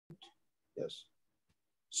Yes.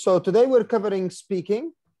 So today we're covering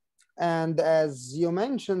speaking. And as you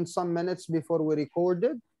mentioned some minutes before we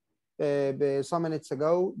recorded, some minutes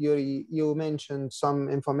ago, you mentioned some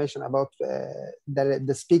information about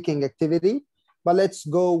the speaking activity. But let's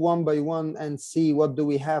go one by one and see what do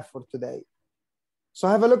we have for today. So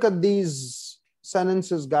have a look at these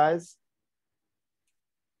sentences, guys.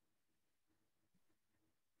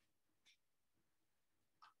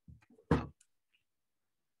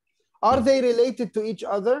 Are they related to each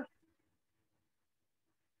other?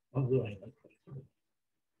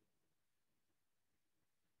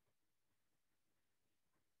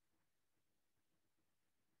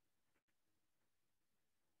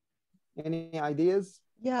 Any ideas?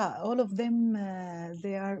 Yeah, all of them,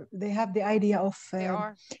 they have the idea of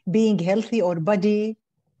being healthy or body.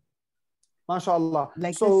 MashaAllah.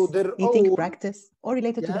 Like so this they're eating all practice or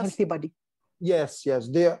related to the healthy body. Yes, yes.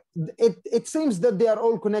 It seems that they are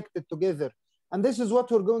all connected together. And this is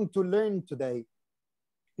what we're going to learn today.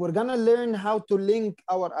 We're going to learn how to link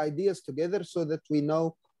our ideas together so that we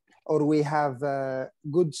know or we have a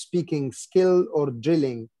good speaking skill or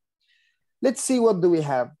drilling. Let's see what do we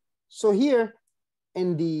have. So here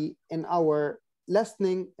in our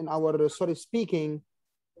listening, speaking,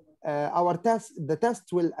 the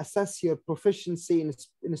test will assess your proficiency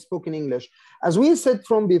in spoken English. As we said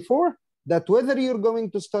from before, that whether you're going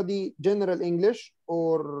to study general English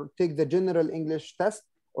or take the general English test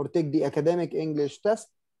or take the academic English test,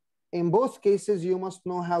 in both cases, you must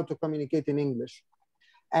know how to communicate in English.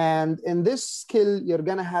 And in this skill, you're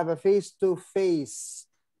going to have a face-to-face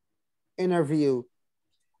interview.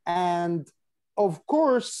 And of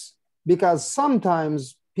course, because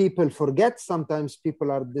sometimes people forget, sometimes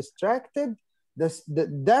people are distracted,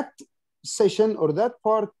 that session or that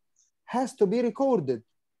part has to be recorded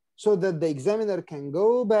so that the examiner can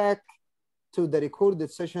go back to the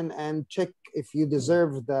recorded session and check if you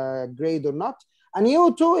deserve the grade or not. And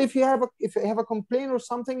you too, if you have a complaint or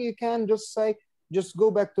something, you can just say, just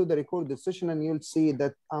go back to the recorded session and you'll see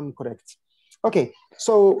that I'm correct. Okay,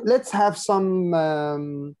 so let's have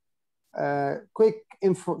some quick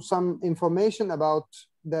information about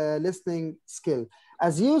the listening skill.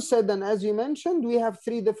 As you said and as you mentioned, we have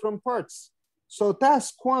 3 different parts. So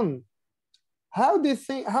task 1, how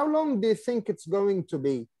long do you think it's going to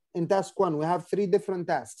be? In task 1, we have 3 different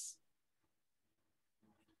tasks.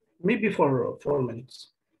 Maybe for 4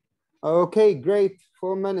 minutes. Okay, great.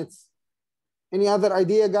 4 minutes. Any other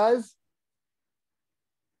idea, guys?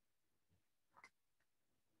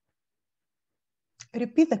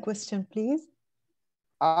 Repeat the question, please.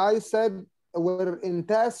 I said we're in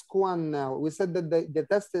task 1 now. We said that the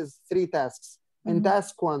test is 3 tasks. In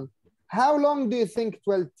task 1, how long do you think it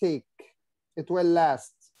will take? It will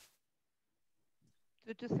last?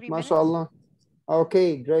 2 to 3 MashaAllah. minutes.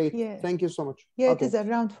 Okay, great. Yeah. Thank you so much. Yeah, okay. It is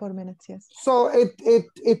around 4 minutes, yes. So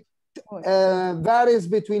it varies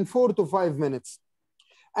between 4 to 5 minutes.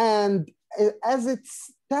 And as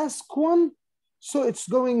it's task 1, so it's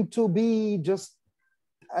going to be just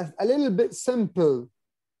a little bit simple.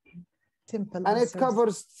 Simple and answers. It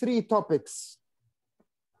covers 3 topics.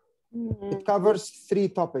 It covers 3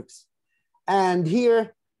 topics. And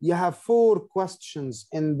here you have 4 questions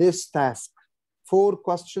in this task. 4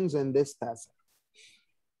 questions in this task.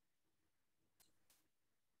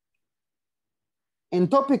 In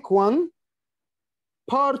topic 1,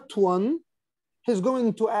 part 1, he's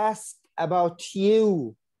going to ask about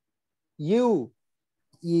you,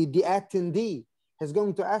 the attendee. He's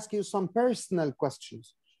going to ask you some personal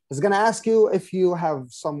questions. He's going to ask you if you have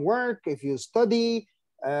some work, if you study,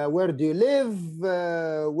 where do you live,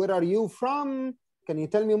 where are you from? Can you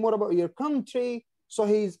tell me more about your country? So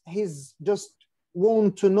he's just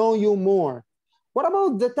want to know you more. What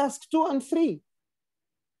about the task 2 and 3?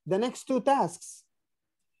 The next 2 tasks.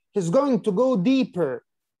 He's going to go deeper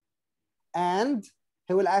and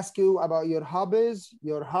he will ask you about your hobbies,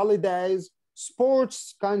 your holidays,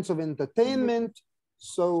 sports, kinds of entertainment.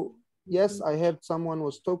 So yes, I heard someone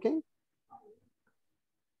was talking.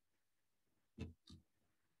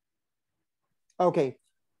 Okay,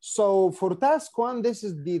 so for task 1, this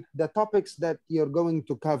is the topics that you're going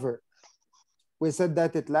to cover. We said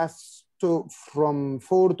that it lasts from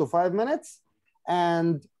 4 to 5 minutes,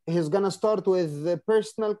 and he's going to start with the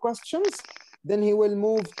personal questions. Then he will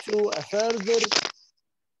move to a further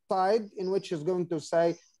side in which he's going to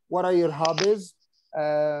say, what are your hobbies?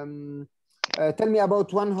 Tell me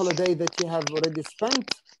about one holiday that you have already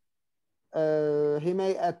spent. He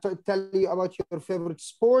may tell you about your favorite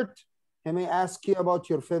sport. He may ask you about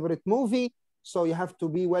your favorite movie. So you have to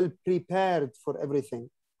be well prepared for everything.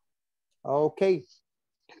 Okay.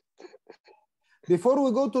 Before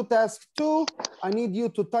we go to task 2, I need you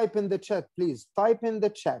to type in the chat, please. Type in the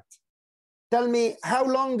chat. Tell me, how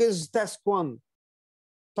long is task 1?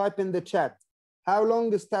 Type in the chat. How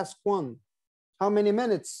long is task 1? How many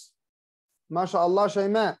minutes? MashaAllah,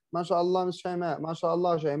 Shayma. MashaAllah, Miss Shayma.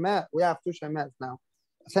 MashaAllah, Shayma. We have 2 Shaymas now.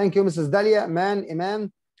 Thank you, Mrs. Dalia. Man,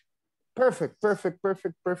 Iman. Perfect, perfect,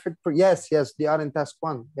 perfect, perfect. Yes, yes, they are in task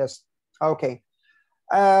 1. Yes. Okay.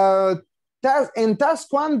 In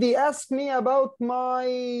task 1, they asked me about my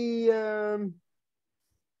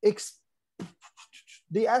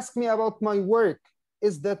they asked me about my work.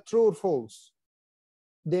 Is that true or false?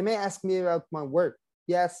 They may ask me about my work.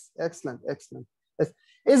 Yes, excellent, excellent. Yes.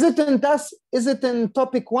 Is it in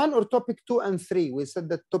topic 1 or topic 2 and 3? We said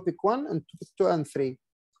that topic 1 and topic 2 and 3.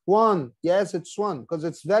 1, yes, it's 1 because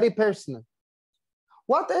it's very personal.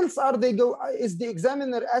 What else are they is the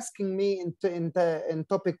examiner asking me in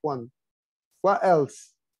topic 1? What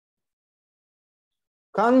else?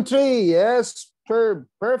 Country, yes,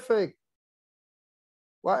 perfect.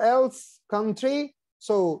 What else? Country,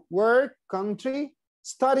 so work, country.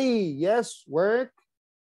 Study, yes, work,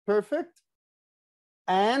 perfect.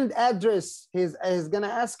 And address, he's gonna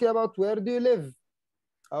ask you about where do you live.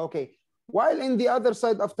 Okay, while in the other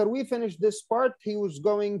side, after we finish this part, he was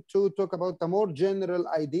going to talk about a more general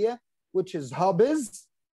idea, which is hobbies.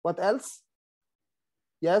 What else?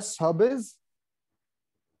 Yes, hobbies.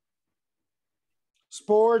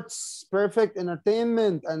 Sports, perfect.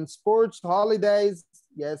 Entertainment and sports, holidays.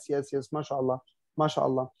 Yes, yes, yes, mashallah,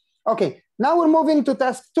 mashallah. Okay, now we're moving to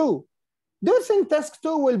task 2. Do you think task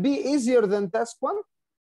 2 will be easier than task 1?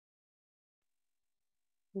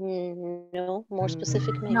 No, more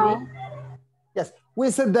specific maybe. No. Yes,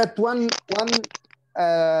 we said that one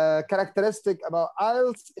characteristic about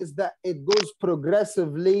IELTS is that it goes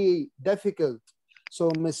progressively difficult.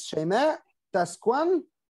 So Ms. Shayma, task 1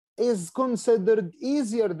 is considered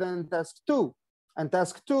easier than task 2, and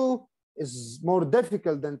task 2 is more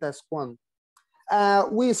difficult than task 1.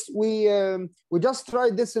 We just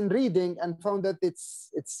tried this in reading and found that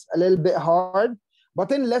it's a little bit hard.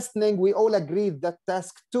 But in listening, we all agreed that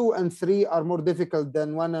task 2 and 3 are more difficult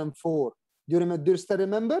than 1 and 4. Do you still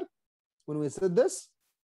remember when we said this?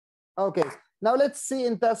 Okay, now let's see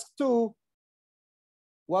in task 2,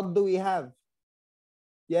 what do we have?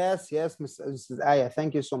 Yes, yes, Mrs. Aya,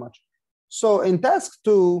 thank you so much. So in task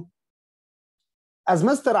 2, as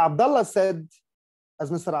Mr. Abdullah said,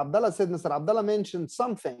 Mr. Abdullah mentioned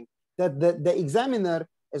something that the examiner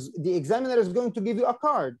is going to give you a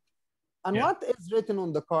card. And what is written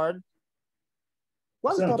on the card?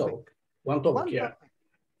 One topic. One topic, yeah.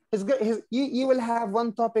 Topic. You will have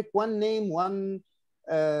one topic, one name, one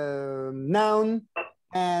noun,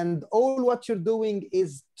 and all what you're doing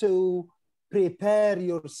is to prepare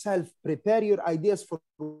yourself, prepare your ideas for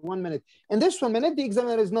 1 minute. In this 1 minute, the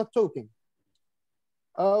examiner is not talking.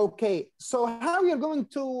 Okay, so how you're going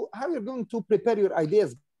to prepare your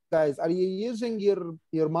ideas, guys? Are you using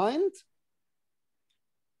your mind?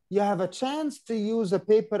 You have a chance to use a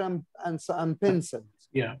paper and pencil.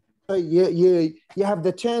 Yeah. So you have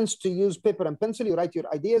the chance to use paper and pencil. You write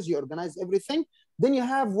your ideas, you organize everything. Then you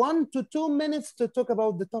have 1 to 2 minutes to talk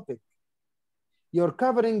about the topic. You're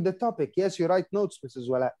covering the topic. Yes, you write notes, Mrs.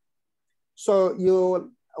 Wala. So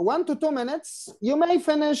you 1 to 2 minutes. You may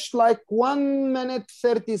finish like 1 minute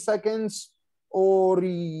 30 seconds, or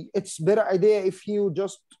it's better idea if you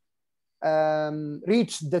just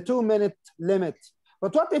reach the 2 minute limit.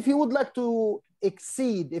 But what if you would like to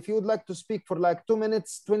exceed, if you would like to speak for like 2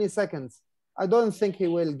 minutes, 20 seconds? I don't think he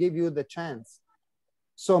will give you the chance.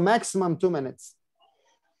 So maximum 2 minutes.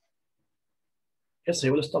 Yes, he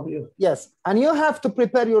will stop you. Yes, and you have to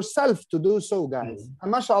prepare yourself to do so, guys.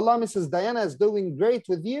 And mashallah, Mrs. Diana is doing great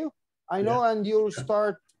with you. I know, and you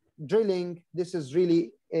start drilling. This is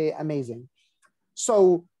really amazing.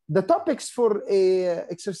 So the topics for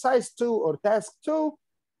exercise 2 or task 2,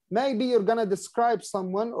 maybe you're gonna describe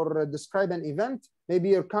someone or describe an event. Maybe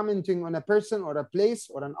you're commenting on a person or a place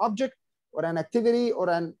or an object or an activity or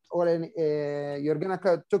you're gonna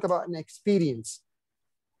talk about an experience.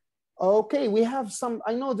 Okay, we have some,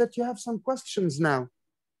 I know that you have some questions now.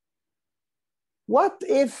 What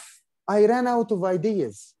if I ran out of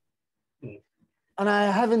ideas and I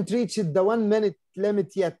haven't reached the 1 minute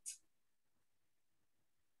limit yet?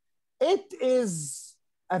 It is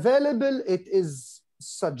available, it is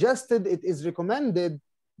suggested, it is recommended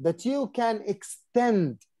that you can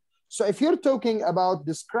extend. So if you're talking about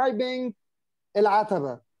describing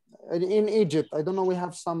Al-Ataba in Egypt, I don't know, we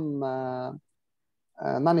have some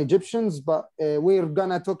non-Egyptians, but we're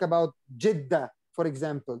gonna talk about Jeddah, for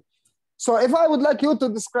example. So if I would like you to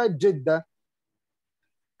describe Jeddah,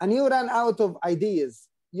 and you ran out of ideas,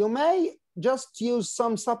 you may just use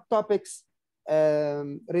some subtopics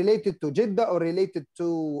related to Jeddah or related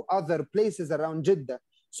to other places around Jeddah.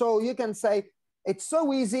 So you can say, it's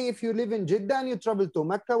so easy if you live in Jeddah and you travel to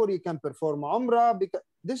Mecca where you can perform Umrah, because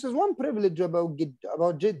this is one privilege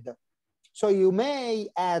about Jeddah. So you may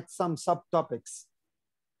add some subtopics.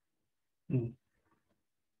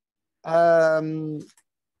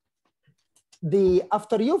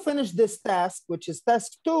 After you finish this task, which is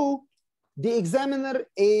task 2, the examiner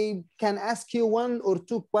can ask you 1 or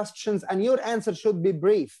 2 questions and your answer should be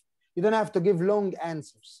brief. You don't have to give long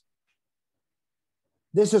answers.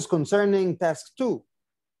 This is concerning task 2.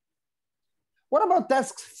 What about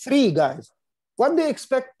task 3, guys? What do you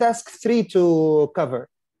expect task 3 to cover?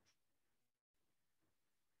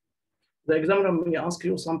 The examiner may ask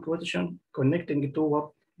you some question connecting to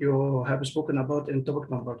what you have spoken about in topic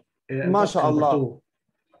number 2.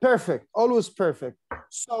 Perfect, always perfect.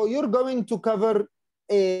 So you're going to cover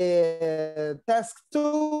task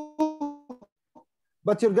 2,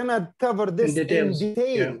 but you're gonna cover this in detail.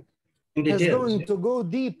 Yeah. In details. He's going to go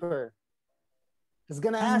deeper. He's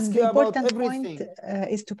gonna ask you about everything. The important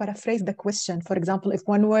point is to paraphrase the question. For example, if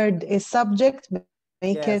one word is subject,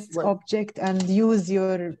 make it object and use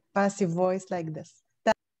your passive voice like this.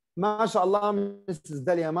 MashaAllah, Mrs.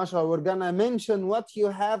 Dalia, MashaAllah, we're gonna mention what you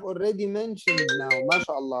have already mentioned now,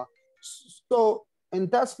 MashaAllah. So in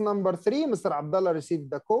task number 3, Mr. Abdullah received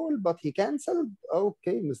the call, but he canceled.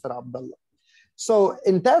 Okay, Mr. Abdullah. So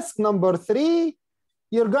in task number 3,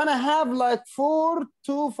 you're gonna have like 4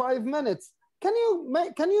 to 5 minutes. Can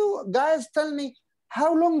you guys tell me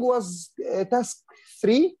how long was task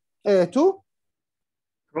 2?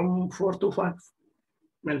 From 4 to 5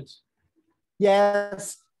 minutes.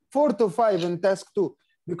 Yes, 4 to 5 in task 2,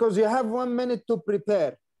 because you have 1 minute to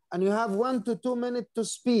prepare and you have 1 to 2 minutes to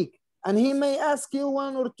speak, and he may ask you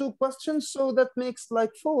 1 or 2 questions, so that makes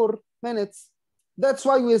like 4 minutes. That's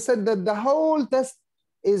why we said that the whole test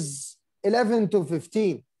is 11 to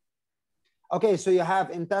 15. Okay, so you have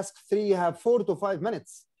in task 3, you have 4 to 5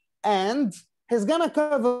 minutes, and he's gonna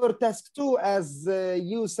cover task 2 as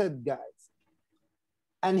you said, guys.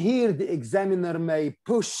 And here the examiner may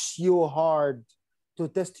push you hard to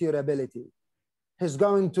test your ability. He's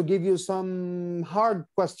going to give you some hard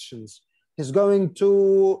questions. He's going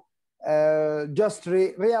to just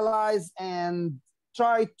realize and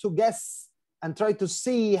try to guess and try to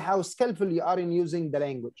see how skillful you are in using the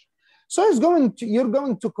language. So you're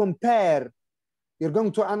going to compare, you're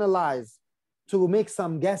going to analyze, to make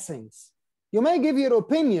some guessings. You may give your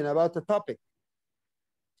opinion about the topic.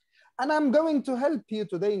 And I'm going to help you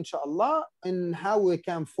today, inshallah, in how we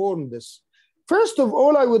can form this. First of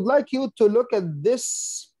all, I would like you to look at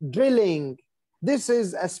this drilling. This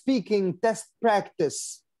is a speaking test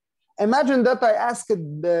practice. Imagine that I asked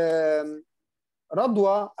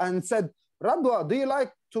Radwa and said, Radwa, do you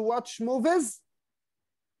like to watch movies?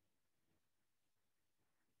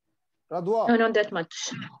 Radwa. No, not that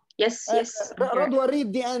much. Yes, yes. Radwa,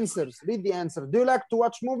 read the answers. Read the answer. Do you like to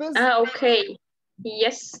watch movies? Okay.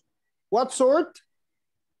 Yes. What sort?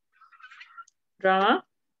 Drama.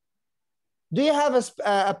 Do you have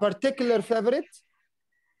a particular favorite?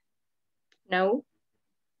 No.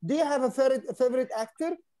 Do you have a favorite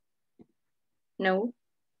actor? No.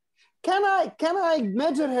 Can I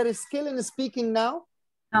measure her skill in speaking now?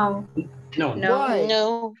 No. No. Why?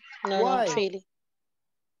 No, Why? not really.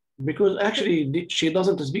 Because actually she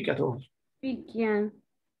doesn't speak at all. Yeah.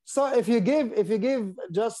 So if you give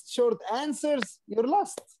just short answers, you're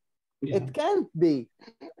lost. Yeah. It can't be.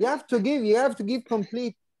 You have to give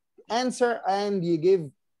complete answer, and you give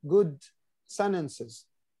good sentences.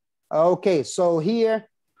 Okay, so here,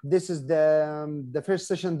 this is the first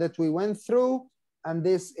session that we went through, and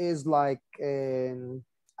this is like a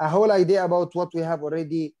whole idea about what we have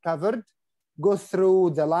already covered. Go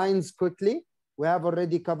through the lines quickly. We have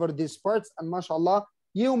already covered these parts, and mashallah,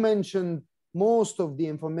 you mentioned most of the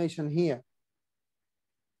information here.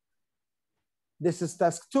 This is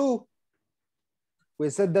task 2. We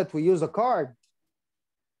said that we use a card,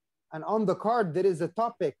 and on the card there is a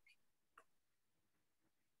topic.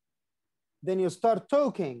 Then you start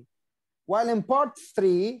talking. While in part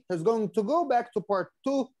 3, he's going to go back to part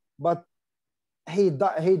 2, but he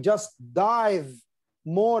just dive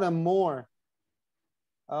more and more.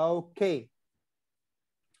 Okay.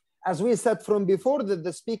 As we said from before, that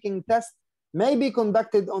the speaking test may be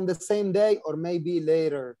conducted on the same day or maybe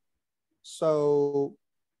later. So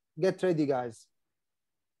get ready, guys.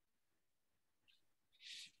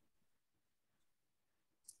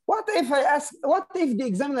 What if the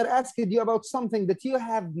examiner asked you about something that you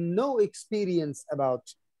have no experience about?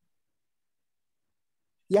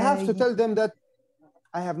 You have to tell them that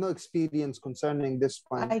I have no experience concerning this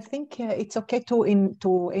point. I think it's okay to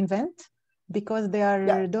invent, because they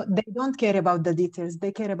don't care about the details.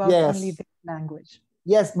 They care about only the language.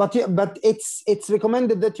 Yes, but it's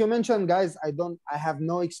recommended that you mention, guys, I have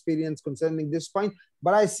no experience concerning this point,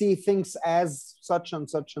 but I see things as such and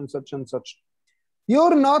such and such and such.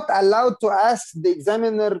 You're not allowed to ask the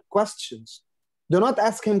examiner questions. Do not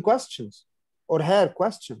ask him questions or her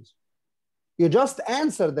questions. You just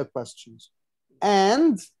answer the questions.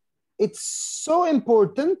 And it's so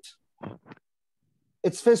important.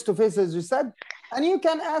 It's face-to-face, as you said. And you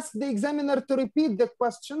can ask the examiner to repeat the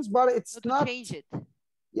questions, but it's not change it.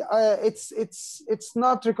 It's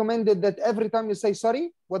not recommended that every time you say,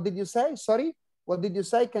 sorry, what did you say? Sorry, what did you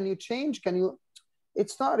say? Can you change?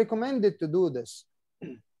 It's not recommended to do this.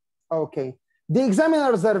 Okay. The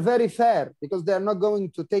examiners are very fair because they're not going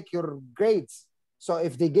to take your grades. So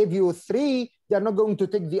if they give you 3, they're not going to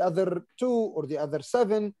take the other 2 or the other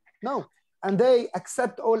 7. No. And they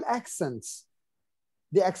accept all accents.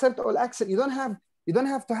 They accept all accents. You don't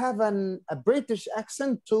have to have a British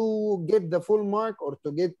accent to get the full mark or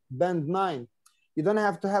to get band 9. You don't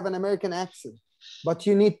have to have an American accent, but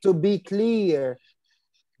you need to be clear.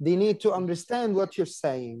 They need to understand what you're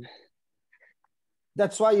saying.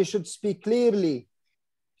 That's why you should speak clearly.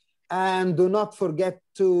 And do not forget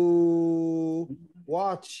to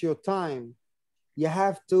watch your time. You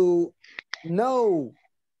have to know,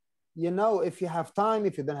 if you have time,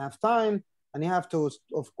 if you don't have time, and you have to,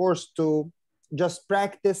 of course, to just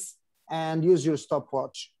practice and use your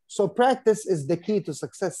stopwatch. So practice is the key to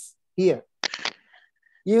success here.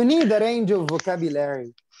 You need a range of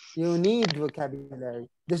vocabulary. You need vocabulary.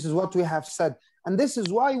 This is what we have said. And this is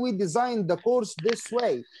why we designed the course this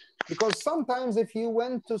way. Because sometimes if you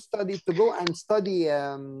went to go and study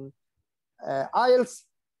IELTS,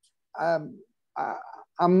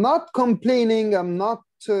 I'm not complaining, I'm not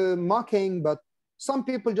mocking, but some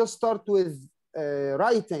people just start with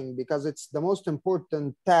writing because it's the most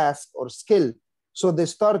important task or skill. So they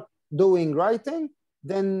start doing writing,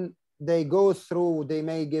 then they go through, they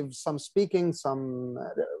may give some speaking, some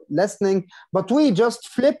listening, but we just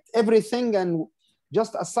flipped everything and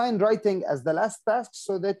just assigned writing as the last task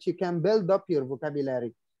so that you can build up your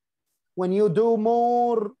vocabulary. When you do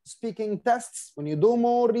more speaking tests, when you do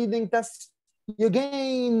more reading tests, you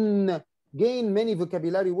gain many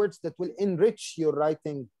vocabulary words that will enrich your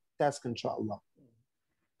writing task, inshallah.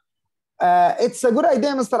 It's a good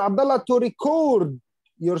idea, Mr. Abdullah, to record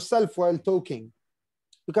yourself while talking,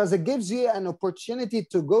 because it gives you an opportunity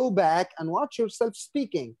to go back and watch yourself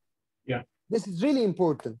speaking. Yeah. This is really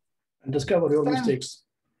important. And discover your mistakes.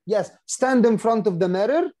 Yes, stand in front of the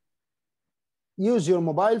mirror, use your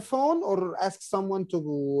mobile phone or ask someone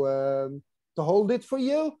to hold it for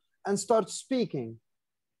you and start speaking.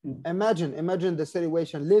 Imagine the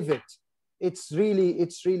situation, live it. It's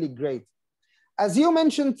really great. As you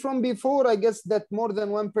mentioned from before, I guess that more than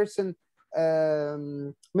one person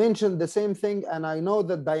mentioned the same thing, and I know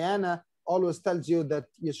that Diana always tells you that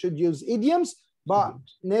you should use idioms, but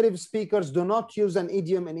native speakers do not use an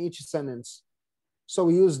idiom in each sentence. So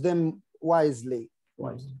we use them wisely.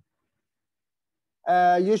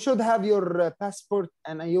 You should have your passport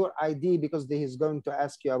and your ID because he's going to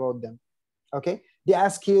ask you about them. Okay, they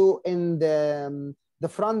ask you in the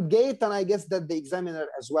front gate, and I guess that the examiner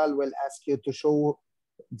as well will ask you to show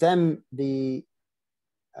them the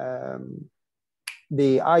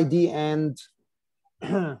ID and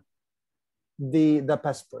the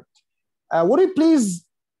passport. Would you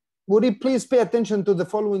please pay attention to the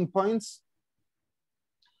following points?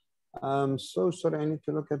 So sorry, I need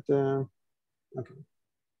to look at the. Okay.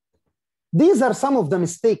 These are some of the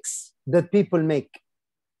mistakes that people make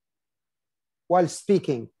while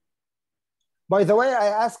speaking. By the way, I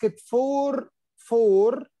asked it for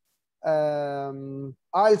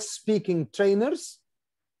IELTS speaking trainers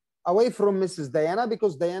away from Mrs. Diana,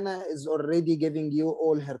 because Diana is already giving you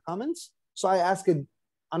all her comments. So I asked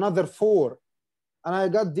another 4, and I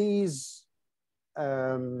got these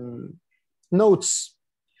notes.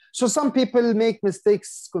 So some people make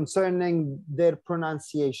mistakes concerning their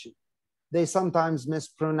pronunciation. They sometimes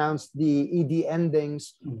mispronounce the ED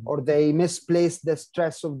endings, or they misplace the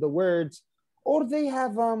stress of the words, or they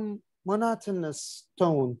have monotonous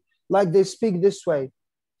tone, like they speak this way.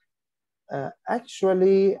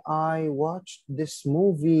 Actually, I watched this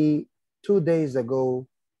movie 2 days ago,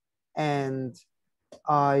 and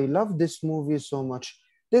I love this movie so much.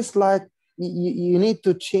 This, like, you need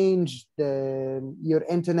to change your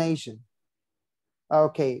intonation.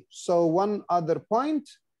 Okay, so one other point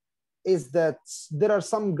is that there are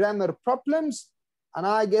some grammar problems And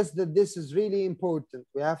I guess that this is really important.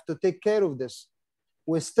 We have to take care of this.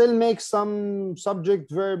 We still make some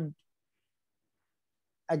subject-verb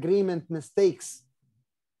agreement mistakes.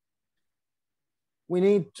 We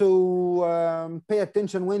need to pay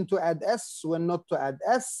attention when to add S, when not to add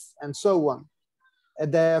S, and so on.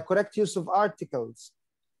 The correct use of articles,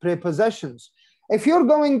 prepositions. If you're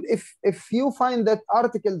going, if you find that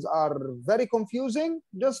articles are very confusing,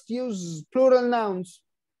 just use plural nouns.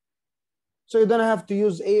 So you don't have to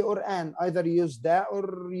use a or an. Either use that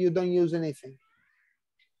or you don't use anything.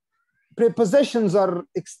 Prepositions are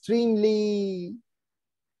extremely,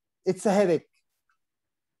 it's a headache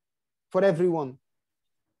for everyone.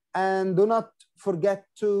 And do not forget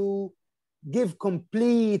to give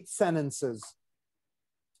complete sentences,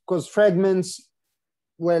 because fragments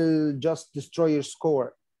will just destroy your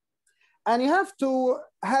score. And you have to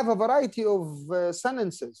have a variety of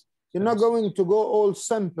sentences. You're not going to go all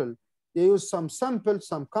simple. You use some simple,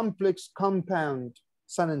 some complex, compound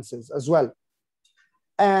sentences as well.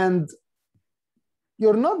 And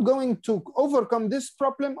you're not going to overcome this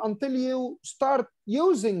problem until you start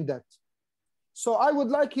using that. So I would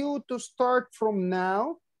like you to start from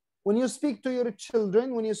now. When you speak to your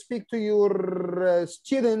children, when you speak to your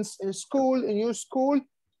students in school, in your school,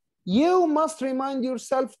 you must remind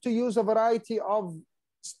yourself to use a variety of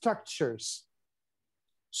structures.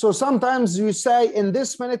 So sometimes you say, in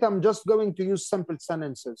this minute, I'm just going to use simple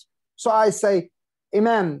sentences. So I say,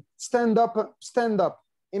 Iman, stand up, stand up.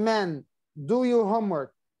 Iman, do your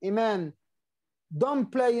homework. Iman, don't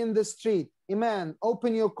play in the street. Iman,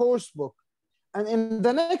 open your course book. And in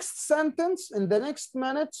the next sentence, in the next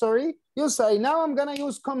minute, sorry, you say, now I'm going to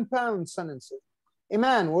use compound sentences.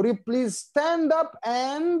 Iman, would you please stand up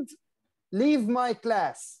and leave my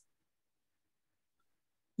class?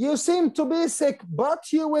 You seem to be sick, but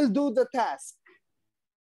you will do the task.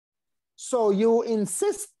 So you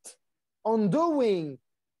insist on doing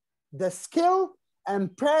the skill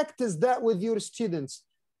and practice that with your students.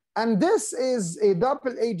 And this is a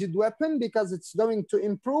double-edged weapon because it's going to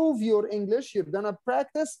improve your English. You're going to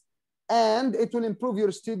practice, and it will improve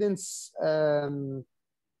your students'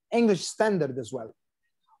 English standard as well.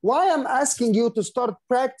 Why I'm asking you to start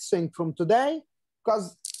practicing from today?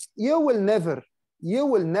 Because you will never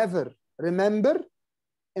remember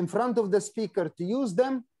in front of the speaker to use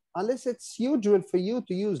them unless it's usual for you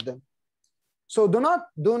to use them. So do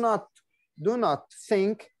not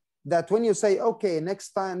think that when you say, okay,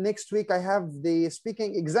 next week I have the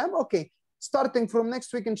speaking exam, okay, starting from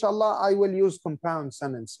next week, inshallah, I will use compound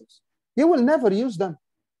sentences. You will never use them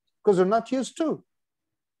because you're not used to.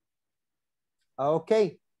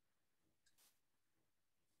 Okay.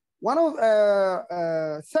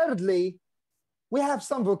 Thirdly, we have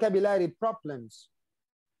some vocabulary problems.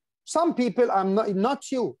 Some people,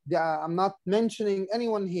 not you, I'm not mentioning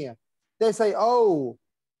anyone here. They say, oh,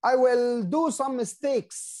 I will do some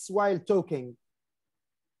mistakes while talking.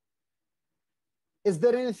 Is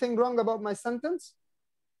there anything wrong about my sentence?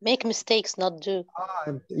 Make mistakes, not do.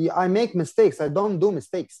 I make mistakes. I don't do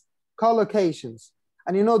mistakes. Collocations.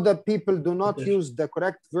 And you know that people do not use the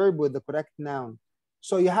correct verb with the correct noun.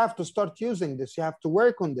 So you have to start using this. You have to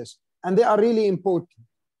work on this. And they are really important.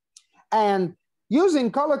 And using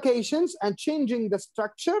collocations and changing the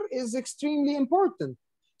structure is extremely important.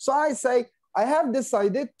 So I say, I have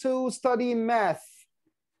decided to study math.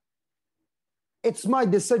 It's my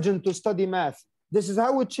decision to study math. This is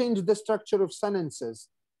how we change the structure of sentences,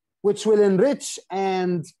 which will enrich.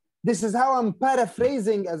 And this is how I'm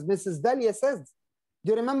paraphrasing, as Mrs. Dalia says.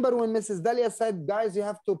 Do you remember when Mrs. Dalia said, guys, you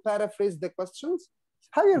have to paraphrase the questions?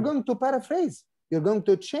 How you're going to paraphrase? You're going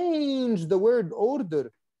to change the word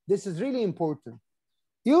order. This is really important.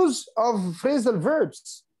 Use of phrasal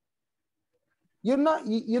verbs. You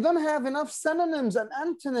don't have enough synonyms and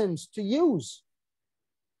antonyms to use.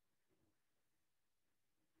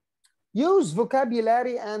 Use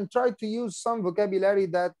vocabulary and try to use some vocabulary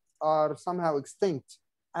that are somehow extinct.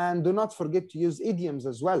 And do not forget to use idioms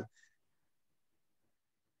as well.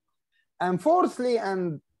 And fourthly,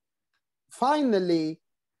 and finally,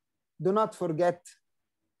 do not forget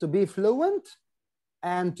to be fluent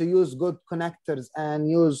and to use good connectors and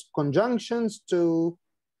use conjunctions to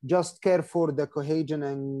just care for the cohesion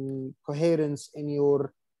and coherence in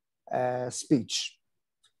your speech.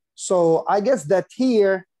 So I guess that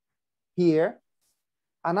here,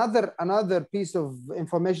 another piece of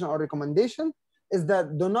information or recommendation is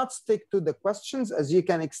that do not stick to the questions, as you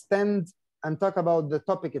can extend and talk about the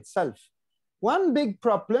topic itself. One big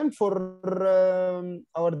problem for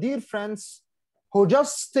our dear friends who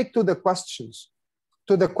just stick to the questions,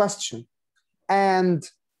 to the question, and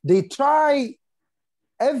they try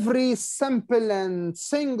every simple and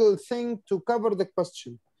single thing to cover the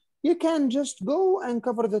question. You can just go and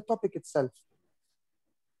cover the topic itself.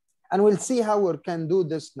 And we'll see how we can do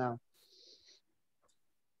this now.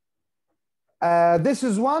 This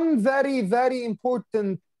is one very, very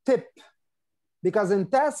important tip, because in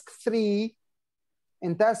task three,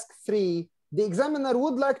 the examiner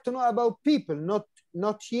would like to know about people,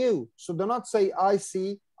 not you. So do not say I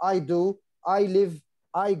see, I do, I live,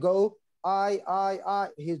 I go, I.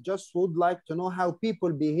 He just would like to know how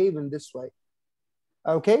people behave in this way.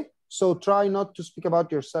 Okay, so try not to speak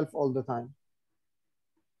about yourself all the time.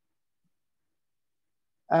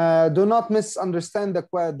 Do not misunderstand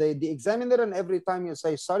the examiner, and every time you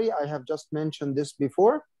say, sorry, I have just mentioned this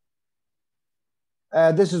before.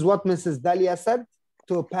 This is what Mrs. Dalia said,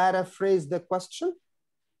 to paraphrase the question.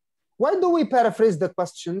 Why do we paraphrase the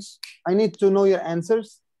questions? I need to know your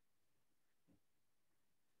answers.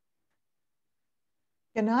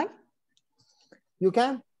 Can I? You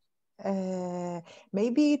can.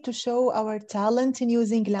 Maybe to show our talent in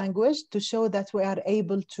using language, to show that we are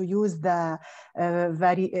able to use the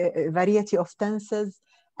variety of tenses,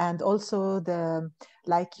 and also the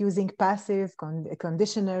like using passive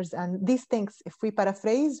conditioners and these things. If we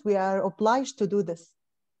paraphrase, we are obliged to do this.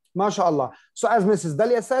 MashaAllah. So as Mrs.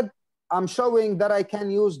 Dalia said, I'm showing that I can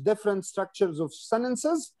use different structures of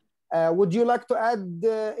sentences. Would you like to add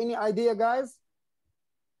any idea, guys?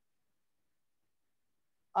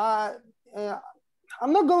 I'm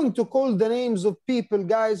not going to call the names of people,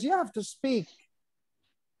 guys. You have to speak.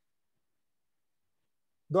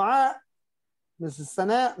 Dua, Mrs.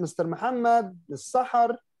 Sana, Mr. Muhammad, Ms.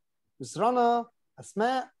 Sahar, Ms. Rana,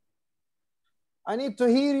 Asma. I need to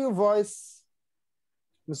hear your voice.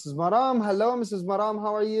 Mrs. Maram, hello, Mrs. Maram,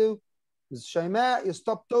 how are you? Ms. Shayma, you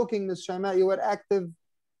stopped talking, Ms. Shayma, you were active.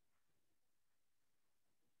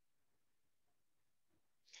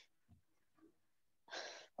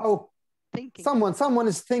 Oh, Thinking. someone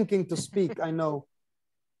is thinking to speak, I know.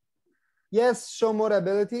 Yes, show more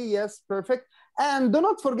ability, yes, perfect. And do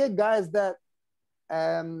not forget, guys, that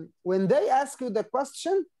when they ask you the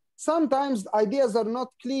question, sometimes ideas are not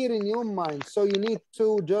clear in your mind, so you need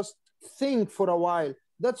to just think for a while.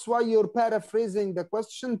 That's why you're paraphrasing the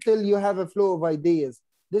question till you have a flow of ideas.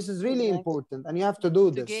 This is really important, and you have to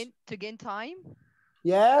do this. To gain time?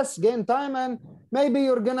 Yes, gain time, and maybe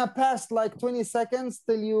you're gonna pass like 20 seconds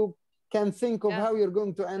till you can think of how you're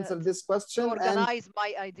going to answer this question. To organize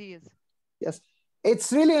my ideas. Yes,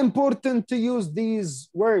 it's really important to use these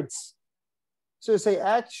words. So you say,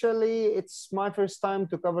 actually, it's my first time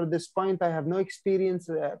to cover this point. I have no experience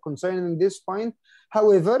concerning this point.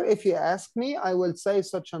 However, if you ask me, I will say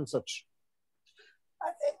such and such.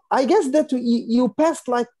 I guess that you passed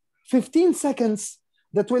like 15 seconds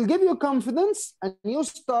that will give you confidence, and you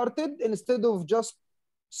started instead of just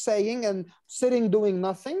saying and sitting doing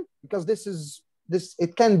nothing, because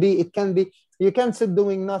it can be, you can't sit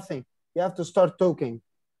doing nothing. You have to start talking.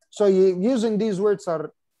 So using these words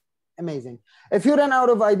are amazing. If you run out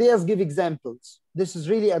of ideas, give examples. This is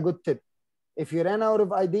really a good tip. If you run out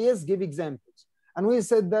of ideas, give examples. And we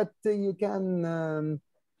said that you can,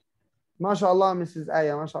 mashallah, Mrs.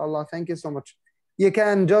 Aya, mashallah, thank you so much. You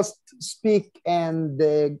can just speak and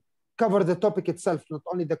cover the topic itself, not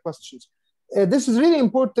only the questions. This is really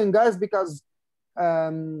important, guys, because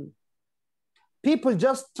people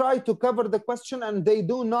just try to cover the question and they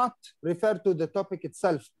do not refer to the topic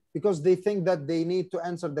itself because they think that they need to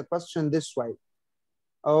answer the question this way.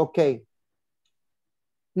 Okay.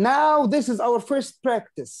 Now, this is our first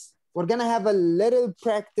practice. We're going to have a little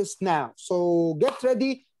practice now. So get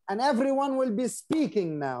ready, and everyone will be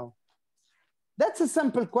speaking now. That's a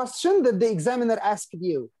simple question that the examiner asked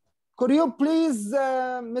you. Could you please,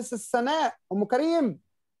 Mrs. Sana, Karim,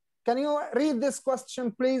 can you read this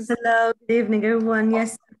question, please? Hello, good evening, everyone.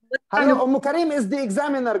 Yes. Hello, Karim is the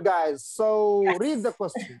examiner, guys. So yes. Read the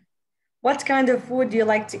question. What kind of food do you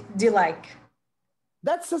like?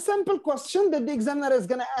 That's a simple question that the examiner is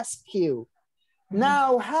going to ask you.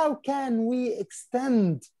 Now, how can we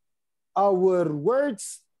extend our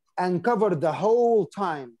words and cover the whole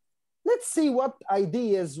time? Let's see what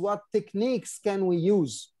ideas, what techniques can we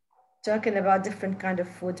use. Talking about different kind of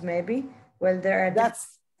food, maybe. Well, there are.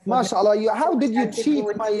 That's, mashallah, how did you cheat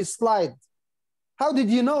my slide? How did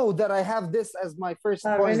you know that I have this as my first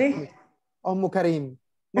point? Really? Karim,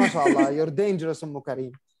 mashallah, you're dangerous,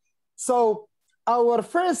 Karim. So our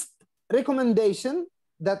first recommendation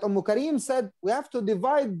that Karim said, we have to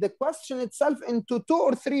divide the question itself into 2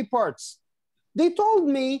 or 3 parts. They told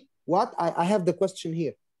me, what? I have the question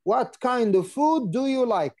here. What kind of food do you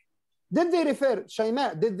like? Did they refer,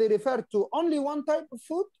 Shayma, did they refer to only one type of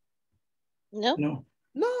food? No. No.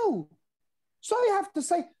 No. So you have to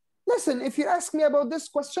say, listen, if you ask me about this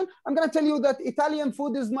question, I'm going to tell you that Italian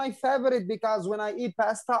food is my favorite because when I eat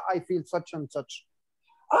pasta, I feel such and such.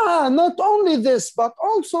 Not only this, but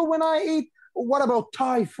also when I eat, what about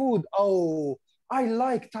Thai food? Oh, I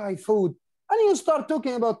like Thai food. And you start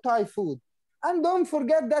talking about Thai food. And don't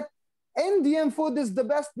forget that Indian food is the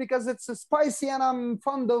best because it's spicy and I'm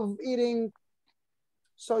fond of eating.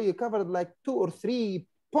 So you covered like 2 or 3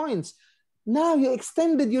 points. Now you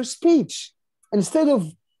extended your speech. Instead of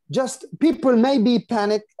just people may be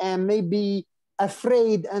panicked and may be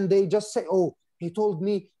afraid and they just say, oh, he told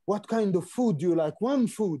me what kind of food do you like? One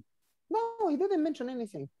food. No, he didn't mention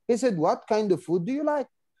anything. He said, what kind of food do you like?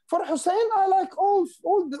 For Hussein, I like all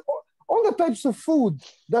the types of food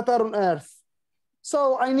that are on earth.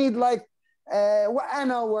 So I need like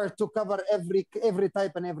an hour to cover every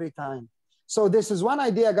type and every kind. So this is one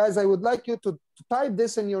idea, guys. I would like you to type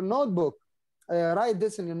this in your notebook. Write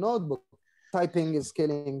this in your notebook. Typing is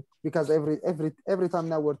killing because every time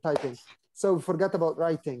now we're typing. So forget about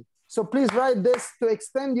writing. So please write this. To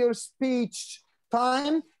extend your speech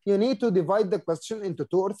time, you need to divide the question into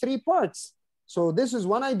 2 or 3 parts. So this is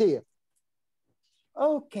one idea.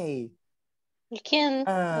 Okay. You can,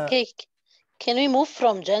 okay. Can we move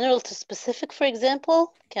from general to specific, for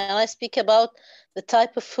example? Can I speak about the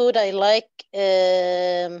type of food I like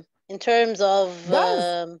in terms of...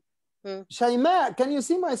 Shaima, can you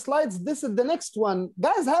see my slides? This is the next one.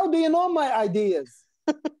 Guys, how do you know my ideas?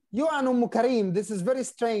 You and Karim, this is very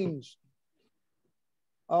strange.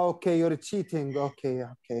 Okay, you're cheating. Okay.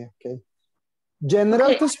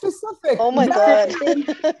 General to specific. Oh my God.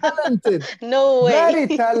 Talented. No way. Very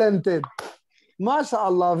talented.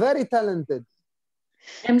 MashaAllah, very talented.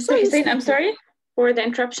 So Hussein, I'm sorry for the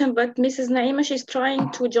interruption, but Mrs. Naima, she's trying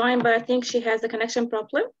to join, but I think she has a connection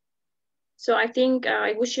problem. So I think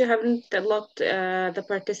I wish you haven't locked the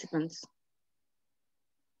participants.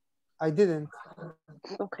 I didn't.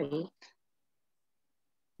 Okay.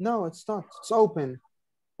 No, it's not. It's open.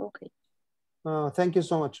 Okay. Thank you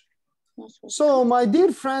so much. So my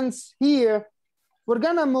dear friends, here, we're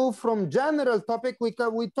gonna move from general topic. We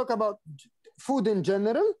talk about food in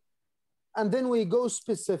general, and then we go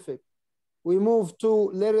specific. We move to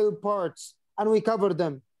little parts and we cover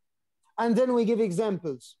them. And then we give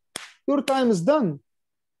examples. Your time is done.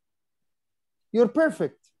 You're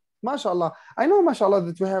perfect. MashaAllah. I know, MashaAllah,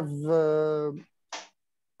 that we have...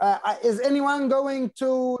 is anyone going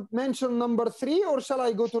to mention number 3 or shall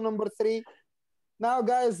I go to number 3? Now,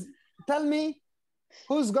 guys, tell me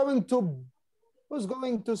who's going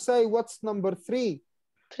to say what's number 3?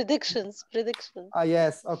 Predictions.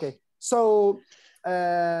 Yes, okay. So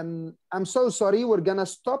I'm so sorry. We're going to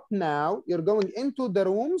stop now. You're going into the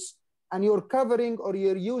rooms and you're covering or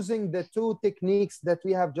you're using the 2 techniques that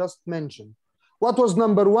we have just mentioned. What was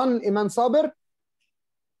number 1, Iman Sabir?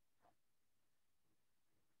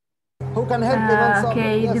 Who can help Iman Sabir?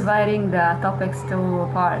 Okay, yes. Dividing the topics to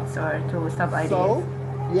parts or to sub-ideas. So,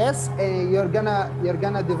 yes, you're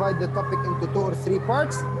gonna divide the topic into 2 or 3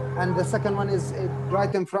 parts. And the second one is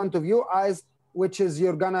right in front of you, eyes, which is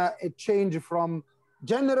you're gonna change from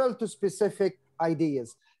general to specific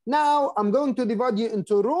ideas. Now, I'm going to divide you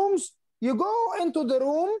into rooms. You go into the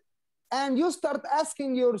room and you start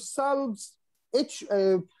asking yourselves,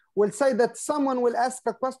 we'll say that someone will ask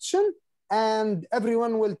a question and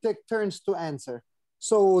everyone will take turns to answer.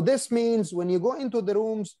 So this means when you go into the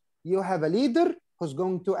rooms, you have a leader who's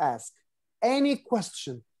going to ask any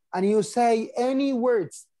question and you say any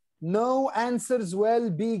words. No answers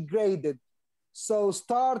will be graded. So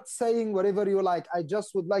start saying whatever you like. I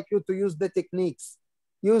just would like you to use the techniques.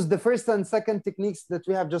 Use the first and second techniques that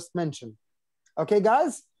we have just mentioned. Okay,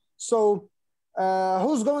 guys? So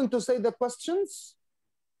who's going to say the questions?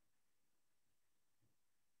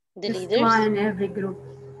 The leaders? One in every group.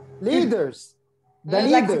 Leaders. The I'd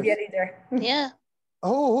leaders. like to be a leader. Yeah.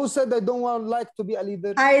 Who said I don't like to be a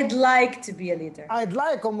leader? I'd like to be a leader. I'd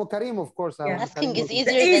like Karim, of course. Yeah. Asking is The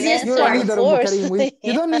easier easiest than You're a answering, leader, of course. Karim.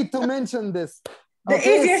 You don't need to mention this. The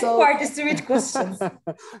Okay, easiest part is to read questions.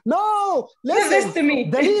 No, Leave this listen. to me.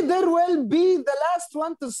 The leader will be the last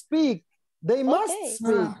one to speak. They must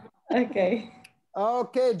speak. Okay.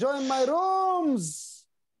 Okay, join my rooms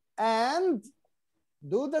and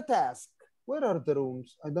do the task. Where are the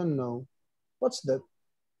rooms? I don't know. What's that?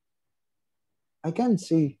 I can't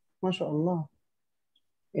see. MashaAllah.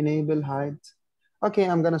 Enable, hide. Okay,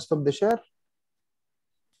 I'm gonna stop the share.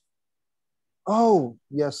 Oh,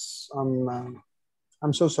 yes.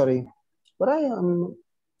 I'm so sorry. But I am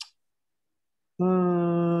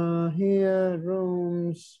here,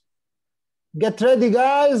 rooms. Get ready,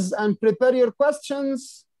 guys, and prepare your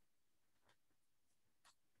questions.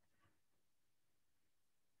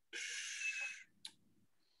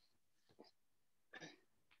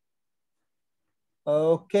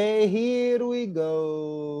 Okay, here we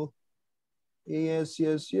go. Yes.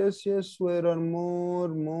 Where are more?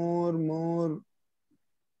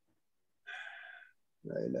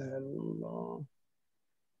 La ilaha illallah.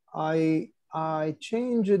 I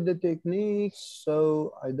changed the techniques,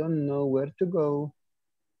 so I don't know where to go.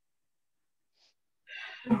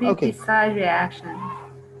 Okay. Side reaction.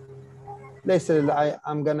 Listen,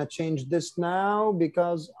 I'm gonna change this now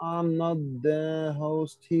because I'm not the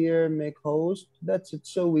host here. Make host. That's it.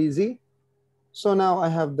 So easy. So now I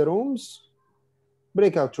have the rooms,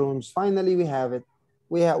 breakout rooms. Finally, we have it.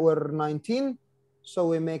 We're 19, so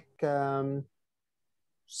we make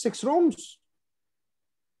 6 rooms.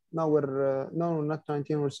 Now we're no, not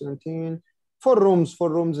 19. We're 17. 4 rooms. 4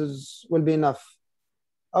 rooms will be enough.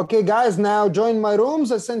 Okay, guys. Now join my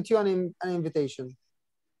rooms. I sent you an invitation.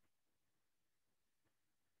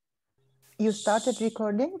 You started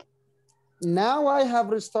recording? Now I have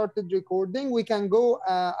restarted recording. We can go,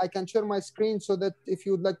 I can share my screen so that if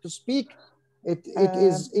you would like to speak, it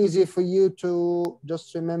is easy for you to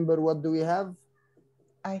just remember what do we have.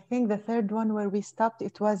 I think the third one where we stopped,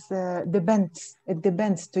 it was depends. It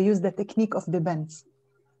depends, to use the technique of depends.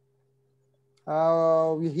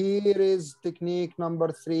 Here is technique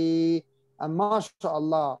number 3. And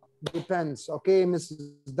mashallah, depends. Okay,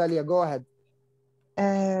 Mrs. Dalia, go ahead.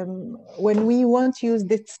 When we want to use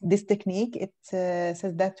this technique, it says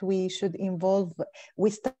that we should we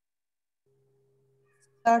start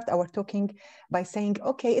our talking by saying,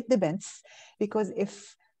 okay, it depends. Because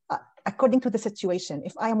if, according to the situation,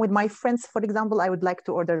 if I am with my friends, for example, I would like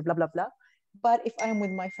to order blah, blah, blah. But if I am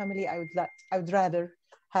with my family, I would rather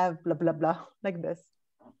have blah, blah, blah, like this.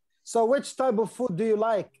 So which type of food do you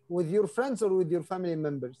like? With your friends or with your family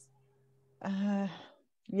members?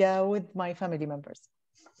 Yeah, with my family members.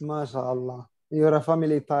 MashaAllah. You're a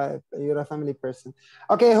family type. You're a family person.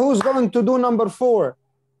 Okay, who's going to do number 4?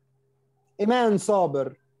 Iman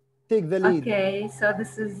Saber. Take the lead. Okay, so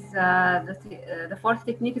this is the fourth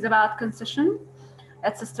technique is about concession.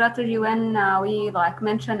 It's a strategy when we like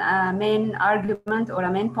mention a main argument or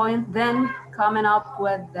a main point, then coming up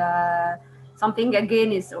with something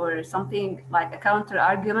against or something like a counter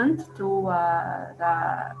argument to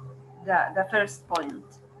the first point.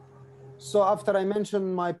 So after I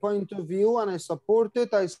mention my point of view and I support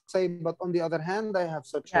it, I say, but on the other hand, I have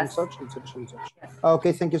such and such and such and such. Yes.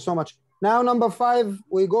 Okay, thank you so much. Now, number 5,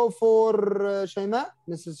 we go for Shayma,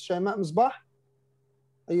 Mrs. Shayma Misbah.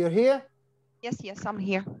 Are you here? Yes, I'm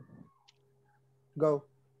here. Go.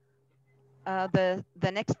 The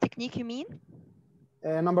next technique, you mean?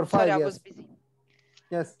 Number 5, Sorry, yes. I was busy.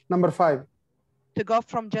 Yes, number 5. To go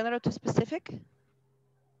from general to specific?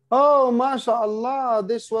 Oh, mashallah,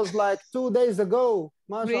 this was like 2 days ago.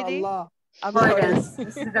 Mashallah. Really?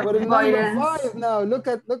 We're in number 5 now. Look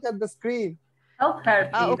at the screen. Help her,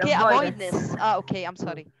 please. Okay, avoidance. Okay, I'm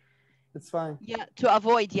sorry. It's fine. Yeah, to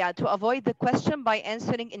avoid the question by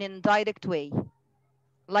answering in an indirect way,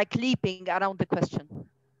 like leaping around the question.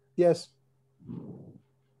 Yes.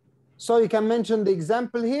 So you can mention the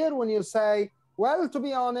example here when you say, well, to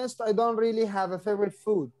be honest, I don't really have a favorite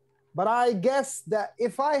food, but I guess that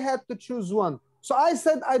if I had to choose one, so I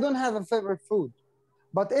said I don't have a favorite food,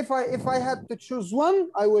 but if I had to choose one,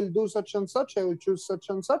 I will do such and such, I will choose such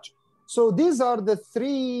and such. So these are the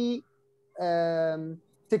 3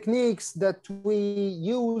 techniques that we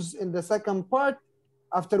use in the second part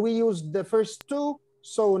after we used the first 2.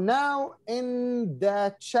 So now in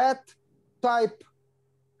the chat, type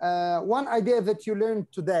one idea that you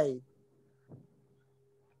learned today.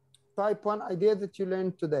 Type one idea that you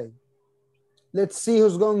learned today. Let's see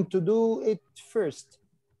who's going to do it first.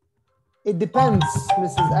 It depends,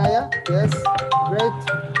 Mrs. Aya. Yes, great.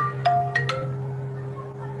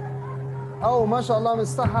 Oh, mashallah,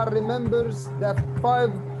 Mr. Sahar remembers the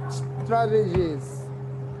 5 strategies.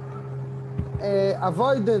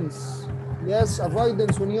 Avoidance. Yes,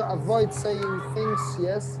 avoidance, when you avoid saying things,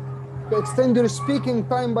 yes. To extend your speaking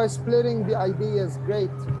time by splitting the ideas. Great.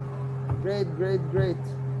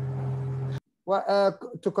 Well,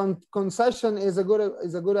 concession is a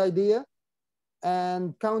good idea.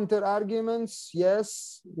 And counter arguments,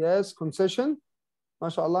 yes, concession.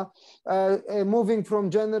 MashaAllah. Moving from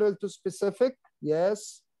general to specific,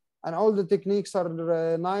 yes. And all the techniques are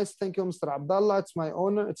nice. Thank you, Mr. Abdullah. It's my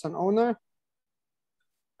honor. It's an honor.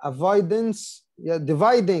 Avoidance, yeah.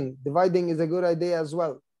 Dividing is a good idea as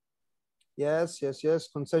well. Yes.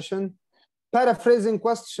 Concession. Paraphrasing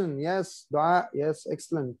question, yes. Dua, yes.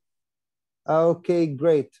 Excellent. Okay,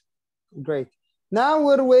 great. Now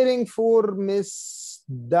we're waiting for Miss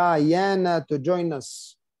Diana to join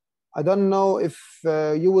us. I don't know if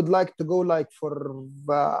you would like to go like for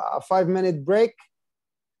a 5-minute break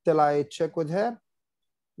till I check with her.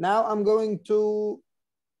 Now I'm going to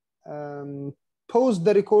pause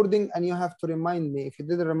the recording, and you have to remind me. If you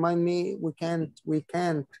didn't remind me, we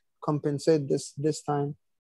can't compensate this time.